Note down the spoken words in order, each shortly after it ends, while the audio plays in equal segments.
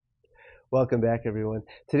Welcome back, everyone.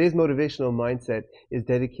 Today's motivational mindset is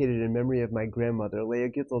dedicated in memory of my grandmother, Leah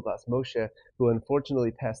Gittel Bas Moshe, who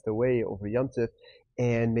unfortunately passed away over Yom Tov,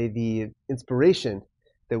 and may the inspiration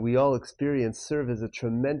that we all experience serve as a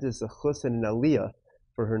tremendous achus and an aliyah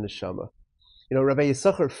for her neshama. You know, Rabbi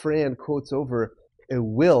Yisachar Fran quotes over a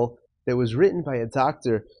will that was written by a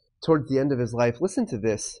doctor towards the end of his life. Listen to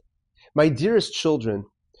this. My dearest children,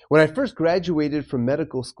 when I first graduated from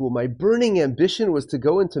medical school, my burning ambition was to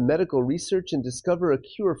go into medical research and discover a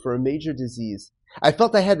cure for a major disease. I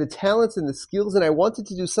felt I had the talents and the skills, and I wanted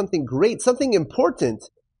to do something great, something important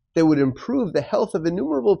that would improve the health of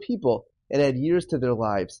innumerable people and add years to their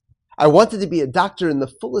lives. I wanted to be a doctor in the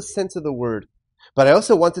fullest sense of the word, but I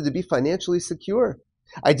also wanted to be financially secure.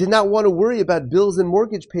 I did not want to worry about bills and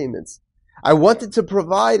mortgage payments. I wanted to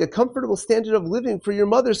provide a comfortable standard of living for your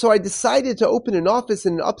mother, so I decided to open an office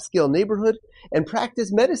in an upscale neighborhood and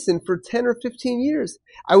practice medicine for 10 or 15 years.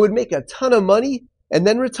 I would make a ton of money and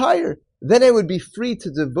then retire. Then I would be free to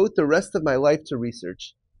devote the rest of my life to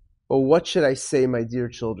research. But what should I say, my dear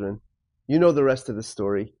children? You know the rest of the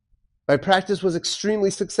story. My practice was extremely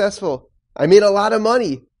successful. I made a lot of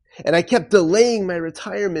money, and I kept delaying my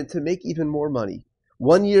retirement to make even more money.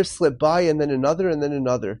 1 year slipped by, and then another, and then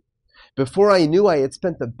another. Before I knew, I had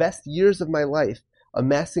spent the best years of my life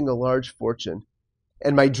amassing a large fortune.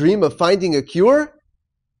 And my dream of finding a cure?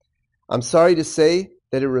 I'm sorry to say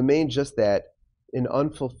that it remained just that, an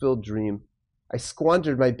unfulfilled dream. I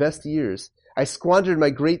squandered my best years. I squandered my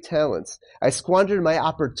great talents. I squandered my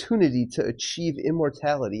opportunity to achieve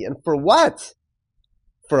immortality. And for what?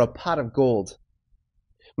 For a pot of gold.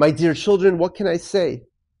 My dear children, what can I say?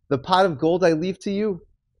 The pot of gold I leave to you.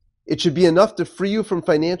 It should be enough to free you from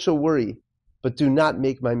financial worry, but do not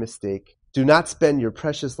make my mistake. Do not spend your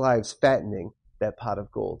precious lives fattening that pot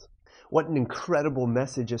of gold. What an incredible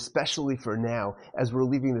message, especially for now, as we're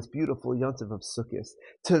leaving this beautiful Yom Tov of Sukkos,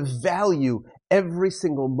 to value every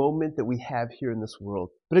single moment that we have here in this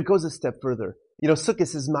world. But it goes a step further. You know,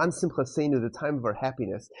 Sukkos is Man Simchaseinu, the time of our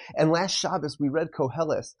happiness. And last Shabbos we read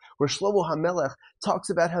Koheles, where Shlomo HaMelech talks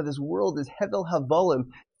about how this world is Hevel Havolim,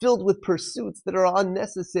 filled with pursuits that are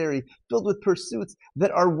unnecessary, filled with pursuits that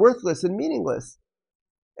are worthless and meaningless.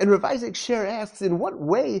 And Rav Isaac Sher asks, in what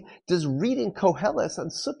way does reading Koheles on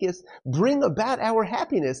Sukkos bring about our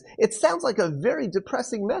happiness? It sounds like a very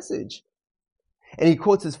depressing message. And he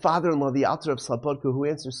quotes his father-in-law, the Alter of Slobodka, who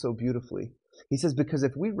answers so beautifully. He says, because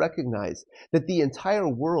if we recognize that the entire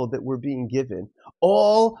world that we're being given,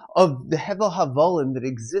 all of the Hevel Havolim that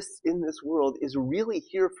exists in this world is really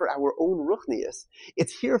here for our own ruchnius.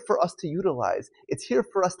 It's here for us to utilize. It's here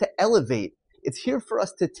for us to elevate. It's here for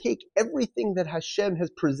us to take everything that Hashem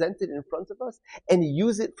has presented in front of us and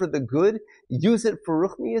use it for the good, use it for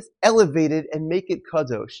ruchnius, elevate it, and make it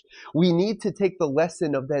kadosh. We need to take the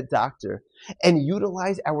lesson of that doctor and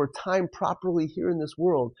utilize our time properly here in this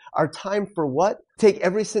world. Our time for what? Take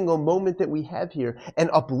every single moment that we have here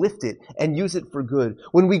and uplift it and use it for good.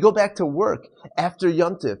 When we go back to work after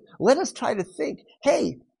Yom Tov, let us try to think,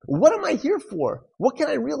 hey, what am I here for? What can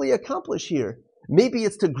I really accomplish here? Maybe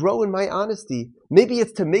it's to grow in my honesty. Maybe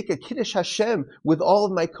it's to make a Kiddush Hashem with all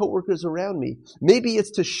of my coworkers around me. Maybe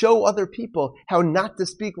it's to show other people how not to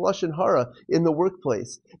speak Lashon Hara in the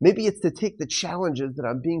workplace. Maybe it's to take the challenges that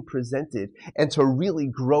I'm being presented and to really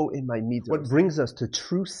grow in my midah. What brings us to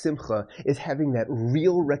true simcha is having that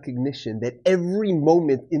real recognition that every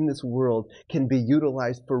moment in this world can be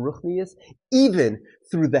utilized for ruchnius, even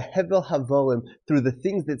through the Hevel Havolim, through the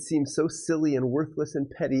things that seem so silly and worthless and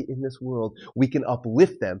petty in this world. We can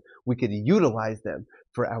uplift them. We can utilize them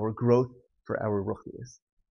for our growth, for our ruchnius.